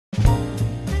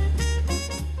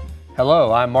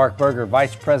Hello, I'm Mark Berger,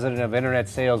 Vice President of Internet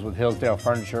Sales with Hillsdale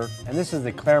Furniture, and this is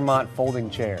the Clairmont Folding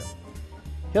Chair.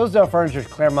 Hillsdale Furniture's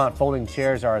Clairmont folding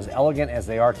chairs are as elegant as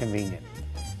they are convenient.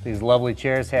 These lovely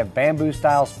chairs have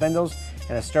bamboo-style spindles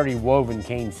and a sturdy woven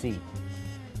cane seat.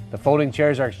 The folding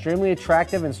chairs are extremely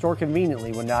attractive and store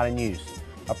conveniently when not in use,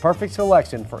 a perfect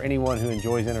selection for anyone who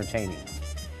enjoys entertaining.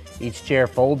 Each chair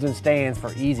folds and stands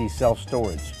for easy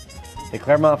self-storage. The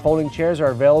Clairmont folding chairs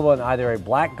are available in either a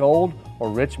black gold or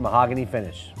rich mahogany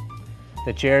finish.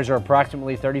 The chairs are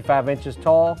approximately 35 inches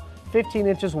tall, 15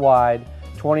 inches wide,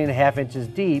 20.5 inches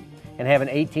deep, and have an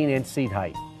 18-inch seat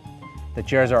height. The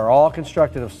chairs are all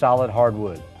constructed of solid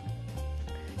hardwood.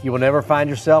 You will never find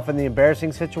yourself in the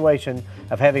embarrassing situation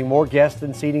of having more guests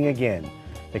than seating again.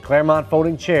 The Clairmont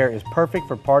folding chair is perfect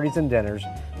for parties and dinners,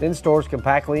 then stores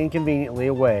compactly and conveniently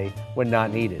away when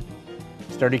not needed.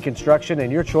 Sturdy construction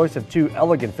and your choice of two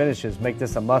elegant finishes make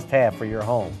this a must-have for your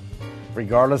home.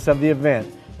 Regardless of the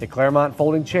event, the Clairmont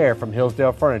folding chair from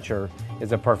Hillsdale Furniture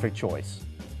is a perfect choice.